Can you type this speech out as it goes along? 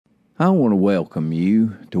I want to welcome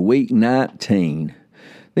you to week 19.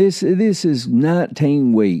 This is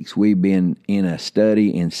 19 weeks we've been in a study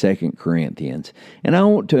in 2 Corinthians. And I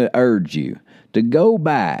want to urge you to go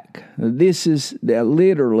back. This is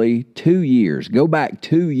literally 2 years. Go back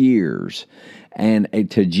 2 years and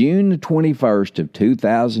to June the 21st of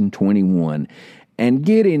 2021. And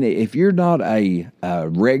get in it. If you're not a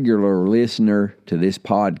regular listener to this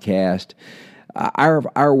podcast, our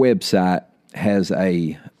website has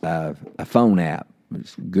a phone app.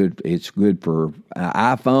 It's good for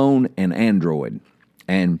iPhone and Android,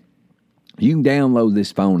 and you can download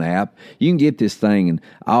this phone app. You can get this thing in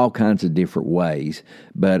all kinds of different ways.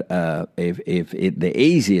 But the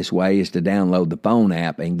easiest way is to download the phone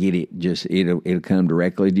app and get it. It'll come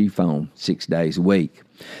directly to your phone 6 days a week.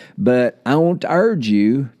 But I want to urge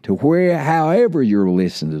you to however you're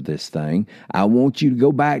listening to this thing, I want you to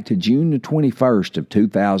go back to June the 21st of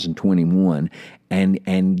 2021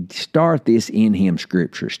 and start this In Him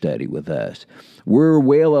Scripture study with us. We're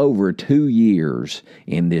well over 2 years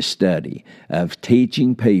in this study of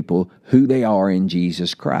teaching people who they are in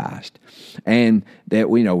Jesus Christ. And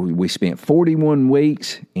that we spent 41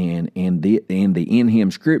 weeks in the In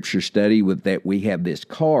Him Scripture study with that. We have this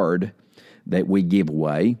card that we give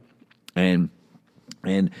away, and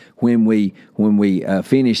when we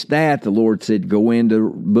finished that, the Lord said, go into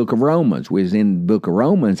the book of Romans. We was in the book of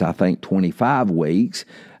Romans, I think, 25 weeks,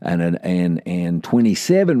 and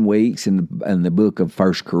 27 weeks in the book of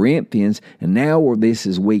 1 Corinthians, and now this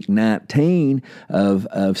is week 19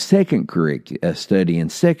 of study in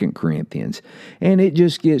 2 Corinthians, and it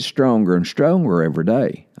just gets stronger and stronger every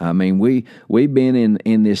day. I mean, we've been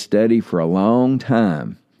in this study for a long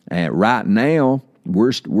time. Right now,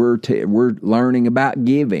 we're learning about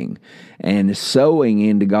giving and sowing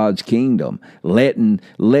into God's kingdom, letting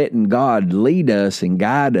God lead us and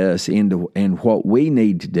guide us in what we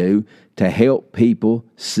need to do to help people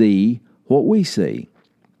see what we see.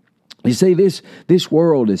 You see, this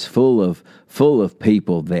world is full of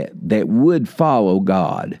people that would follow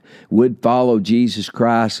God, would follow Jesus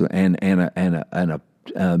Christ, and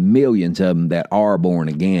millions of them that are born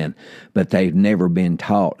again, but they've never been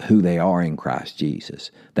taught who they are in Christ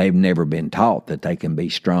Jesus. They've never been taught that they can be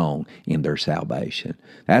strong in their salvation.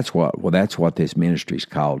 That's what this ministry is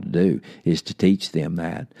called to do, is to teach them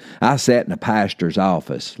that. I sat in a pastor's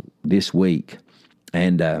office this week,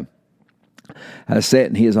 and I sat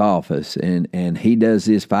in his office, and he does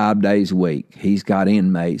this 5 days a week. He's got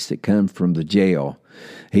inmates that come from the jail.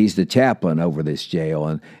 He's the chaplain over this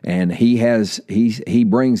jail, and he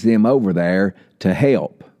brings them over there to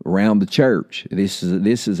help around the church. This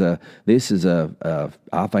is a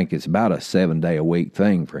I think it's about a 7-day-a-week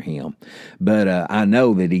thing for him. But I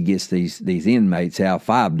know that he gets these inmates out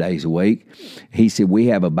 5 days a week. He said, we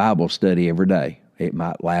have a Bible study every day. It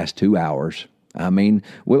might last 2 hours. I mean,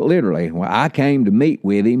 literally, I came to meet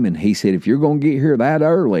with him, and he said, if you're going to get here that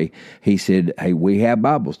early, he said, hey, we have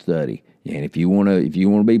Bible study. And if you want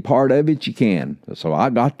to be part of it, you can. So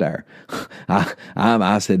I got there.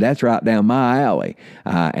 I said, that's right down my alley.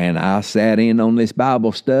 And I sat in on this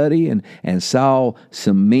Bible study and saw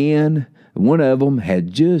some men. One of them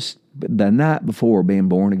had just the night before been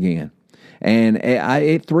born again. And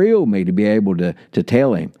it thrilled me to be able to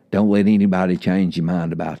tell him, don't let anybody change your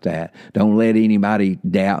mind about that. Don't let anybody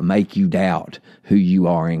make you doubt who you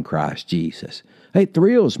are in Christ Jesus. It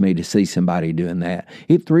thrills me to see somebody doing that.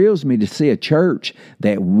 It thrills me to see a church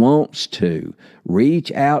that wants to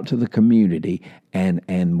reach out to the community and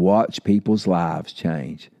watch people's lives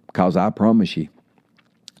change. Because I promise you,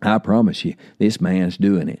 this man's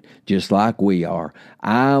doing it just like we are.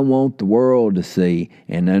 I want the world to see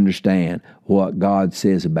and understand what God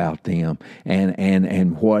says about them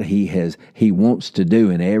and what He wants to do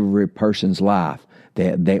in every person's life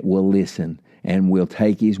that will listen and will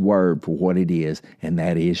take His word for what it is, and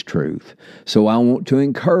that is truth. So I want to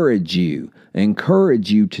encourage you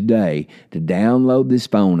today to download this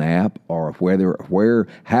phone app, or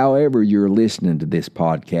however you're listening to this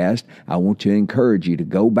podcast. I want to encourage you to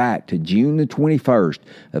go back to June the 21st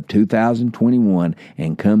of 2021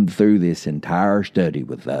 and come through this entire study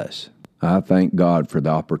with us. I thank God for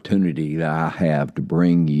the opportunity that I have to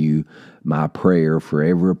bring you my prayer for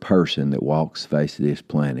every person that walks the face of this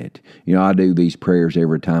planet. You know, I do these prayers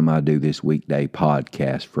every time I do this weekday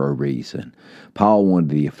podcast for a reason. Paul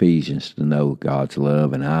wanted the Ephesians to know God's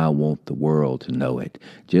love, and I want the world to know it.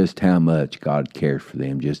 Just how much God cares for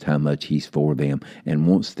them, just how much He's for them, and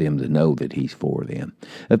wants them to know that He's for them.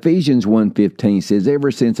 Ephesians 1:15 says,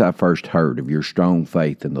 ever since I first heard of your strong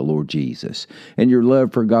faith in the Lord Jesus and your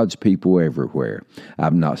love for God's people everywhere,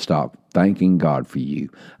 I've not stopped thanking God for you.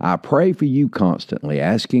 I pray for you constantly,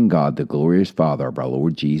 asking God, the glorious Father of our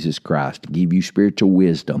Lord Jesus Christ, to give you spiritual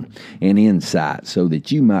wisdom and insight so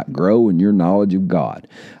that you might grow in your knowledge of God.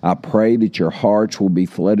 I pray that your hearts will be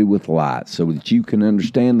flooded with light so that you can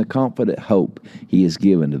understand the confident hope He has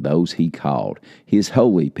given to those He called, His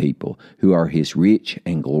holy people, who are His rich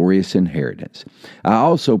and glorious inheritance. I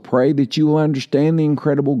also pray that you will understand the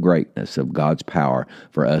incredible greatness of God's power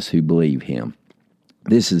for us who believe Him.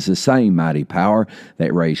 This is the same mighty power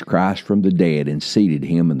that raised Christ from the dead and seated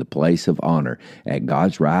Him in the place of honor at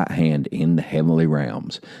God's right hand in the heavenly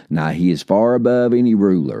realms. Now He is far above any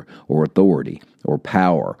ruler or authority or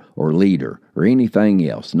power or leader or anything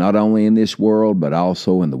else, not only in this world but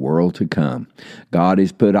also in the world to come. God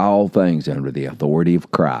has put all things under the authority of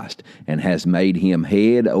Christ and has made Him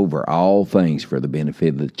head over all things for the benefit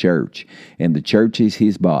of the church. And the church is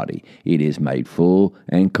His body. It is made full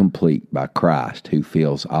and complete by Christ, who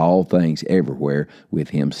fills all things everywhere with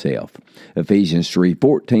Himself. Ephesians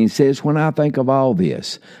 3:14 says, "When I think of all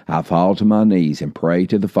this, I fall to my knees and pray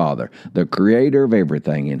to the Father, the Creator of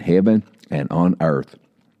everything in heaven and on earth.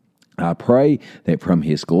 I pray that from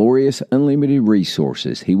His glorious, unlimited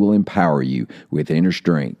resources, He will empower you with inner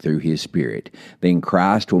strength through His Spirit. Then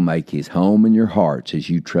Christ will make His home in your hearts as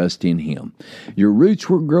you trust in Him. Your roots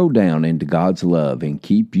will grow down into God's love and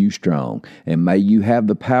keep you strong. And may you have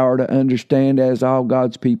the power to understand, as all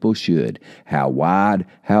God's people should, how wide,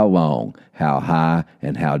 how long, how high,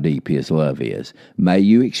 and how deep His love is. May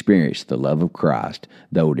you experience the love of Christ,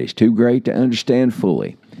 though it is too great to understand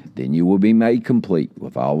fully. Then you will be made complete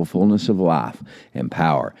with all the fullness of life and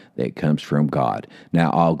power that comes from God.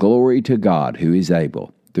 Now all glory to God, who is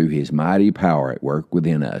able, through His mighty power at work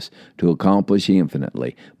within us, to accomplish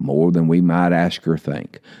infinitely more than we might ask or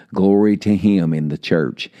think. Glory to Him in the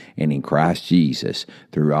church and in Christ Jesus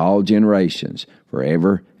through all generations,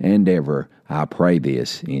 forever and ever. I pray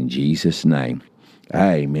this in Jesus' name.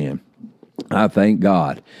 Amen. I thank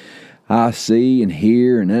God. I see and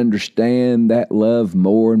hear and understand that love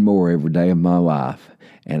more and more every day of my life.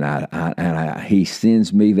 And He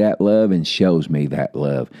sends me that love and shows me that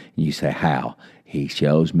love. And you say, how? He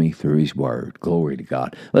shows me through His Word. Glory to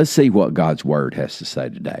God. Let's see what God's Word has to say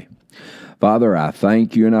today. Father, I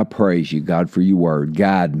thank You and I praise You, God, for Your Word.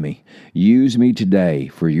 Guide me. Use me today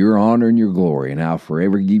for Your honor and Your glory, and I'll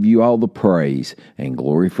forever give You all the praise and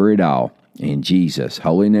glory for it all. In Jesus'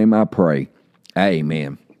 holy name I pray.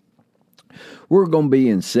 Amen. We're going to be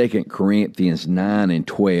in 2 Corinthians 9 and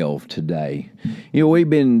 12 today. You know, we've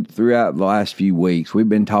been, throughout the last few weeks, we've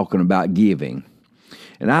been talking about giving.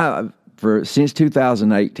 And since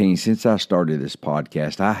 2018, since I started this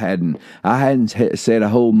podcast, I hadn't said a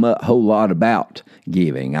whole lot about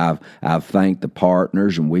giving. I've thanked the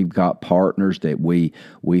partners, and we've got partners that we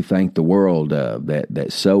thank the world of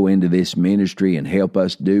that sow into this ministry and help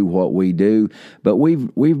us do what we do. But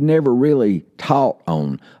we've never really taught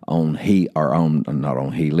on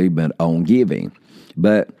giving.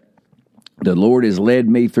 But the Lord has led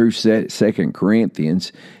me through 2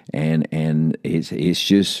 Corinthians, and it's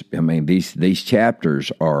just, I mean, these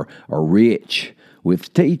chapters are rich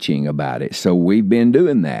with teaching about it. So we've been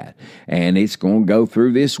doing that, and it's going to go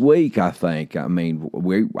through this week, I think. I mean,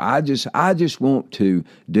 I just want to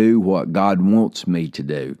do what God wants me to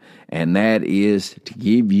do, and that is to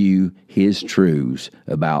give you His truths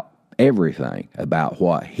about everything, about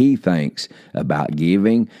what He thinks about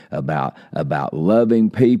giving, about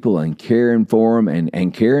loving people and caring for them,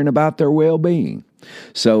 and caring about their well-being.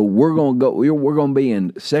 So we're going to be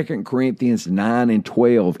in 2 Corinthians 9 and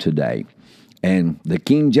 12 today. And the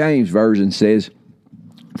King James Version says,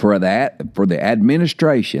 For the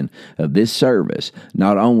administration of this service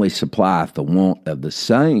not only supplieth the want of the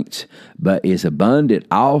saints, but is abundant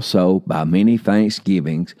also by many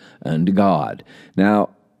thanksgivings unto God.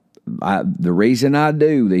 Now, the reason I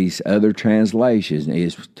do these other translations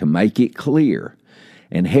is to make it clear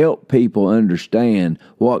and help people understand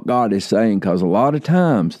what God is saying, because a lot of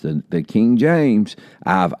times the King James,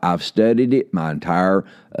 I've studied it my entire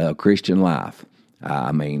Christian life.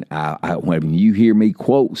 I mean, when you hear me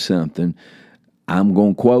quote something, I'm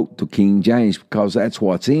going to quote the King James because that's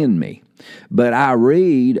what's in me. But I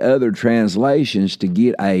read other translations to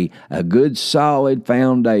get a good solid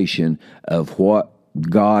foundation of what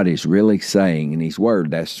God is really saying in His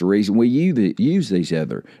Word. That's the reason we use these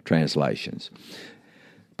other translations.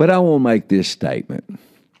 But I want to make this statement.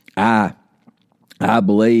 I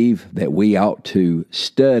believe that we ought to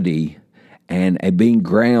study and being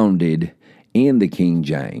grounded in the King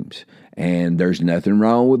James. And there's nothing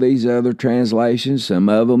wrong with these other translations. Some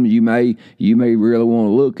of them you may really want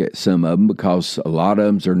to look at some of them, because a lot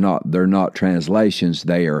of them they're not translations.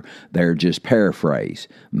 They're just paraphrase,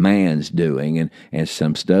 man's doing, and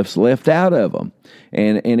some stuff's left out of them.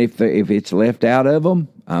 And if it's left out of them,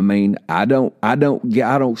 I mean, I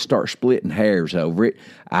don't start splitting hairs over it.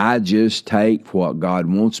 I just take what God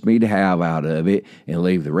wants me to have out of it and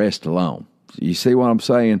leave the rest alone. You see what I'm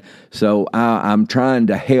saying? So I'm trying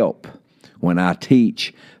to help when I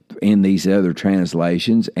teach in these other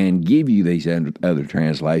translations and give you these other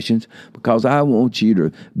translations, because I want you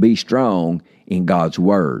to be strong in God's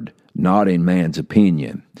Word, not in man's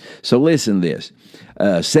opinion. So listen to this.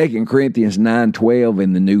 2 Corinthians 9:12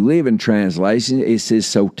 in the New Living Translation, it says,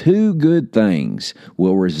 "So two good things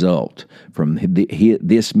will result from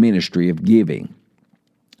this ministry of giving."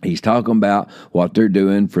 He's talking about what they're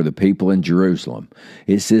doing for the people in Jerusalem.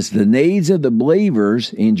 It says the needs of the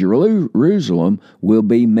believers in Jerusalem will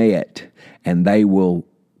be met, and they will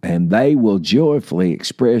joyfully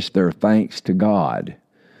express their thanks to God.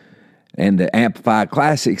 And the Amplified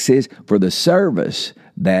Classic says, for the service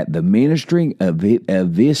that the ministry of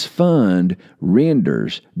this fund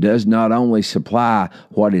renders does not only supply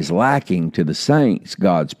what is lacking to the saints,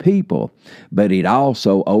 God's people, but it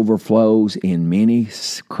also overflows in many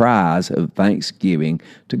cries of thanksgiving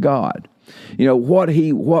to God. You know,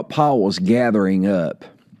 what Paul was gathering up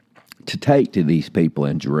to take to these people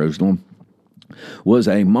in Jerusalem was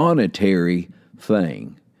a monetary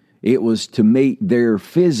thing. It was to meet their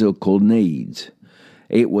physical needs.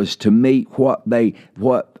 It was to meet the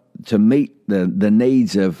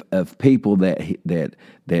needs of people that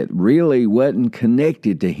really wasn't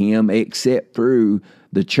connected to him except through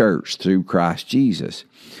the church, through Christ Jesus.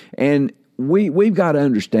 And we've got to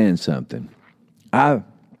understand something. I've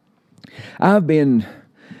been,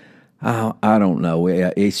 I don't know,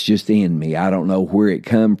 it's just in me. I don't know where it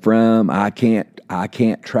come from. I can't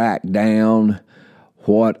track down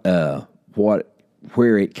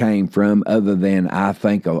where it came from, other than I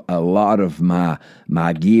think a lot of my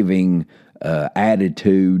giving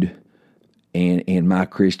attitude in my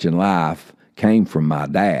Christian life came from my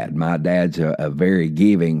dad. My dad's a very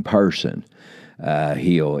giving person.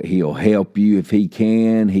 He'll help you if he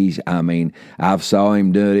can. I've saw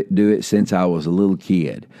him do it since I was a little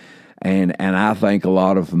kid. And I think a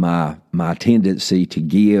lot of my tendency to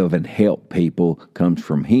give and help people comes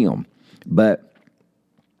from him. But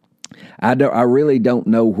I really don't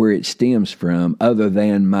know where it stems from, other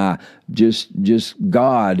than my just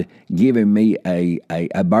God giving me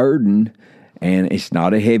a burden, and it's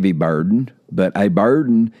not a heavy burden, but a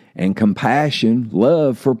burden and compassion,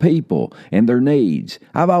 love for people and their needs.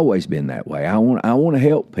 I've always been that way. I want to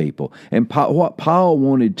help people, and what Paul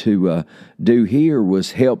wanted to do here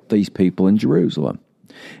was help these people in Jerusalem,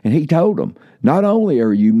 and he told them, not only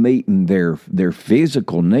are you meeting their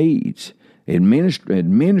physical needs,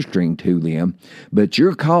 administering to them, but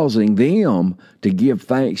you're causing them to give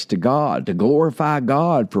thanks to God, to glorify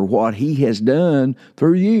God for what He has done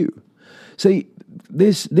through you. See,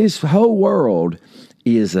 this whole world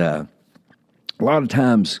is a lot of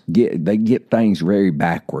times they get things very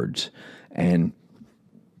backwards, and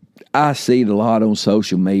I see it a lot on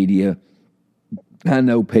social media. I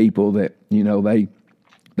know people that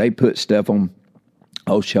they put stuff on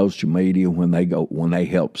social media when they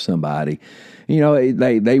help somebody.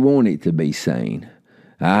 They want it to be seen.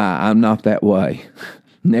 I'm not that way.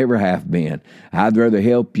 Never have been. I'd rather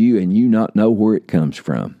help you and you not know where it comes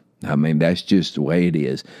from. That's just the way it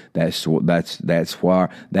is. That's the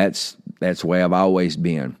way I've always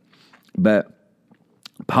been. But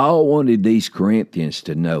Paul wanted these Corinthians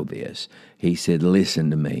to know this. He said,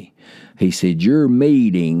 listen to me. He said, you're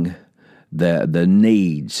meeting the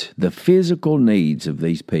needs, the physical needs of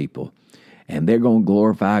these people, and they're going to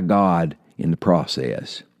glorify God in the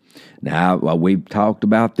process. Now, we've talked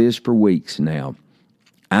about this for weeks now.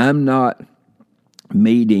 I'm not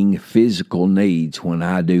meeting physical needs when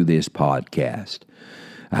I do this podcast.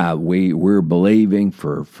 We're believing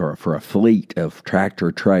for a fleet of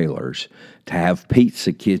tractor trailers to have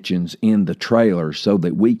pizza kitchens in the trailers so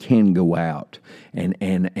that we can go out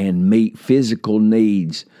and meet physical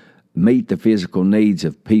needs. Meet the physical needs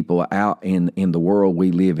of people out in the world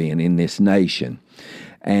we live in this nation.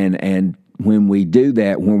 And when we do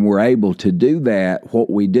that, when we're able to do that, what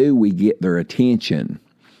we do, we get their attention.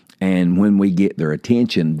 And when we get their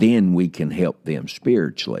attention, then we can help them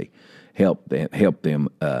spiritually, help them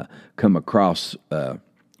come across come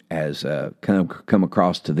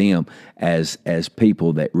across to them as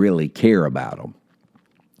people that really care about them.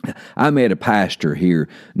 I met a pastor here,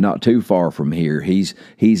 not too far from here.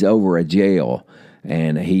 He's over a jail,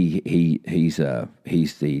 and he's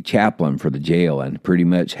the chaplain for the jail, and pretty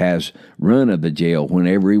much has run of the jail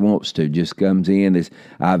whenever he wants to. Just comes in.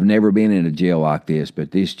 I've never been in a jail like this,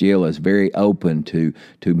 but this jail is very open to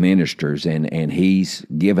ministers, and he's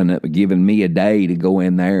given me a day to go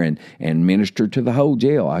in there and minister to the whole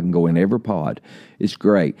jail. I can go in every pod. It's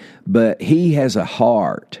great, but he has a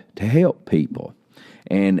heart to help people.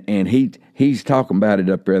 And he's talking about it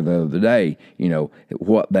up there the other day,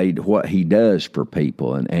 what he does for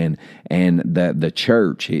people, and the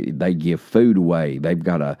church, they give food away. They've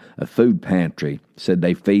got a food pantry. Said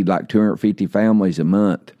they feed like 250 families a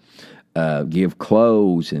month, give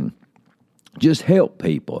clothes and just help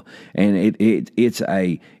people. And it's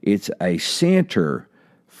a center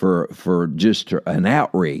for just an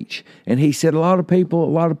outreach. And he said a lot of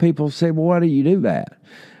people say, well, why do you do that?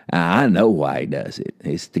 I know why he does it.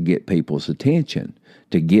 It's to get people's attention,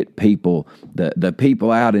 to get people, the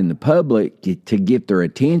people out in the public, to get their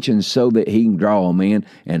attention so that he can draw them in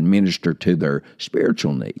and minister to their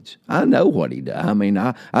spiritual needs. I know what he does. I mean,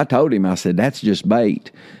 I told him, I said, that's just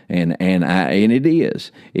bait. And it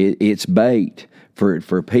is. It's bait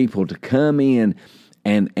for people to come in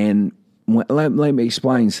and let me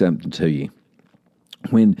explain something to you.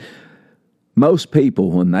 Most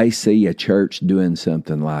people, when they see a church doing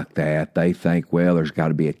something like that, they think, well, there's got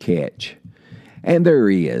to be a catch. And there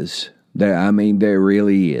is. There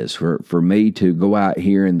really is. For me to go out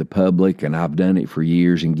here in the public, and I've done it for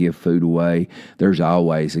years, and give food away, there's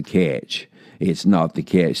always a catch. It's not the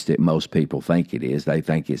catch that most people think it is. They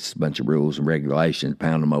think it's a bunch of rules and regulations,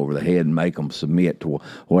 pound them over the head and make them submit to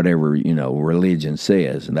whatever, religion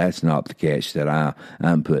says. And that's not the catch that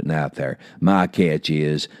I'm putting out there. My catch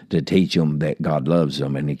is to teach them that God loves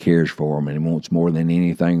them and He cares for them, and He wants more than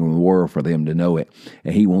anything in the world for them to know it.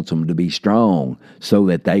 And He wants them to be strong so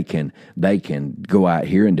that they can go out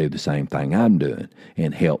here and do the same thing I'm doing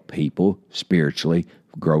and help people spiritually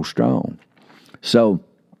grow strong. So,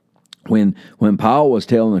 When Paul was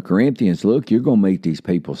telling the Corinthians, look, you're going to meet these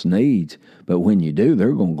people's needs, but when you do,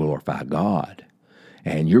 they're going to glorify God.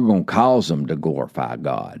 And you're going to cause them to glorify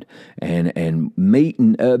God. And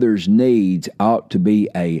meeting others' needs ought to be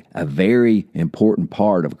a very important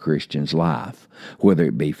part of a Christian's life, whether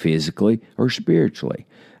it be physically or spiritually.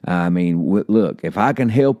 I mean, look, if I can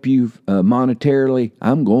help you monetarily,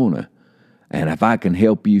 I'm going to. And if I can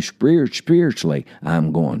help you spiritually,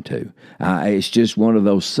 I'm going to. It's just one of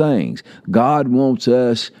those things. God wants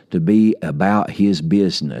us to be about His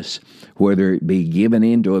business, whether it be given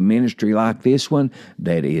into a ministry like this one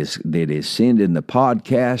that is sending the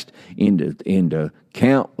podcast into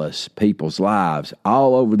countless people's lives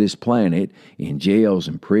all over this planet, in jails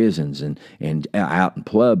and prisons and out in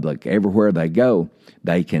public, everywhere they go.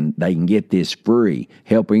 They can get this free,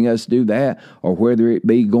 helping us do that, or whether it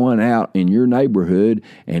be going out in your neighborhood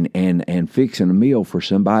and fixing a meal for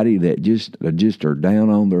somebody that just are down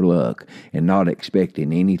on their luck and not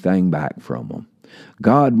expecting anything back from them.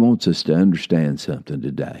 God wants us to understand something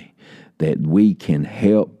today, that we can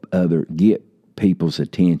get people's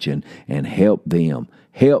attention and help them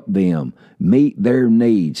meet their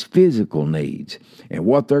needs, physical needs. And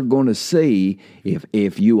what they're going to see,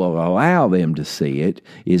 if you will allow them to see it,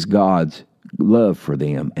 is God's love for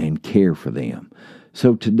them and care for them.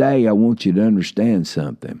 So today I want you to understand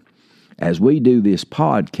something. As we do this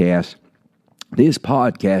podcast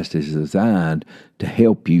is designed to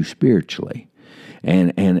help you spiritually.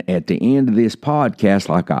 And at the end of this podcast,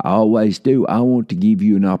 like I always do, I want to give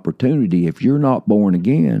you an opportunity, if you're not born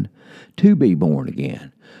again, to be born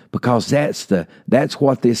again. Because that's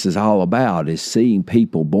what this is all about, is seeing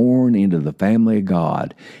people born into the family of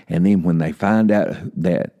God. And then when they find out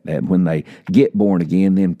that when they get born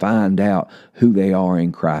again, then find out who they are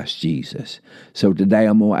in Christ Jesus. So today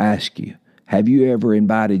I'm going to ask you, have you ever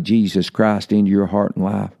invited Jesus Christ into your heart and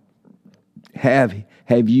life?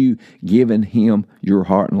 Have you given Him your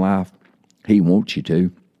heart and life? He wants you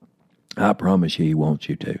to. I promise you, He wants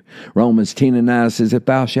you to. Romans 10:9 says, if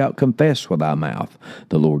thou shalt confess with thy mouth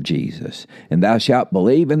the Lord Jesus, and thou shalt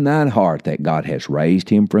believe in thine heart that God has raised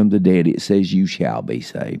Him from the dead, it says you shall be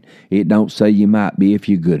saved. It don't say you might be if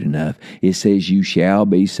you're good enough. It says you shall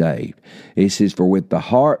be saved. It says, for with the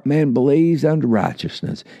heart man believes unto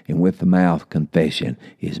righteousness, and with the mouth confession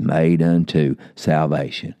is made unto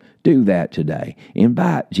salvation. Do that today.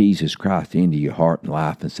 Invite Jesus Christ into your heart and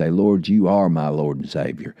life and say, Lord, you are my Lord and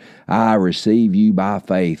Savior. I receive you by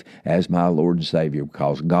faith as my Lord and Savior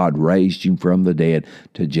because God raised you from the dead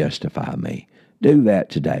to justify me. Do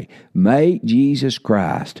that today. Make Jesus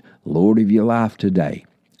Christ Lord of your life today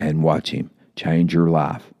and watch Him change your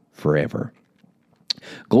life forever.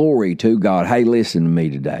 Glory to God. Hey, listen to me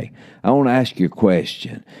today. I want to ask you a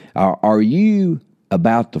question. Are you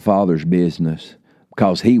about the Father's business?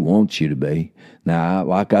 Because He wants you to be. Now,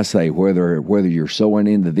 like I say, whether you're sowing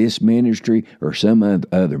into this ministry or some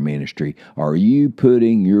other ministry, are you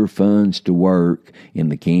putting your funds to work in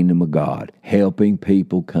the kingdom of God, helping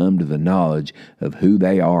people come to the knowledge of who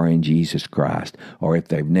they are in Jesus Christ, or if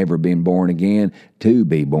they've never been born again, to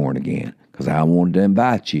be born again? Because I wanted to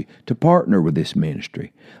invite you to partner with this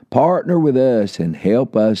ministry. Partner with us and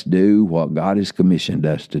help us do what God has commissioned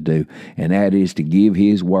us to do, and that is to give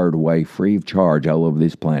His Word away free of charge all over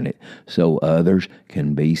this planet so others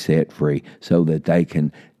can be set free, so that they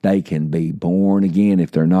can be born again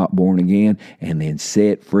if they're not born again, and then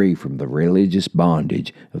set free from the religious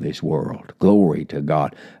bondage of this world. Glory to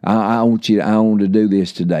God. I want to do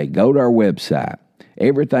this today. Go to our website.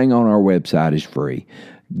 Everything on our website is free.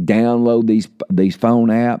 Download these phone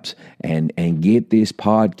apps and get this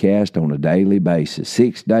podcast on a daily basis,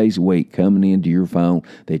 6 days a week, coming into your phone,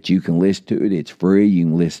 that you can listen to it. It's free. You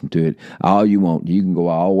can listen to it all you want. You can go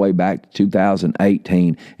all the way back to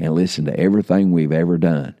 2018 and listen to everything we've ever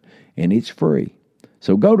done, and it's free.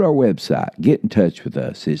 So go to our website, get in touch with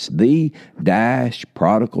us. It's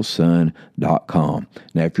the-prodigalson.com.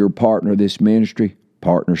 Now, if you're a partner of this ministry,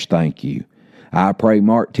 partners, thank you. I pray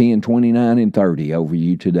Mark 10, 29, and 30 over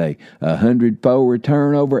you today. 100-fold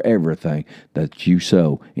return over everything that you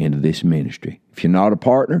sow into this ministry. If you're not a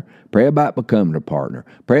partner, pray about becoming a partner.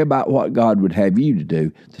 Pray about what God would have you to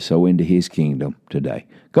do to sow into His kingdom today.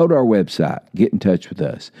 Go to our website. Get in touch with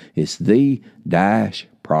us. It's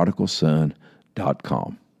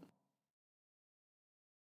the-prodigalson.com.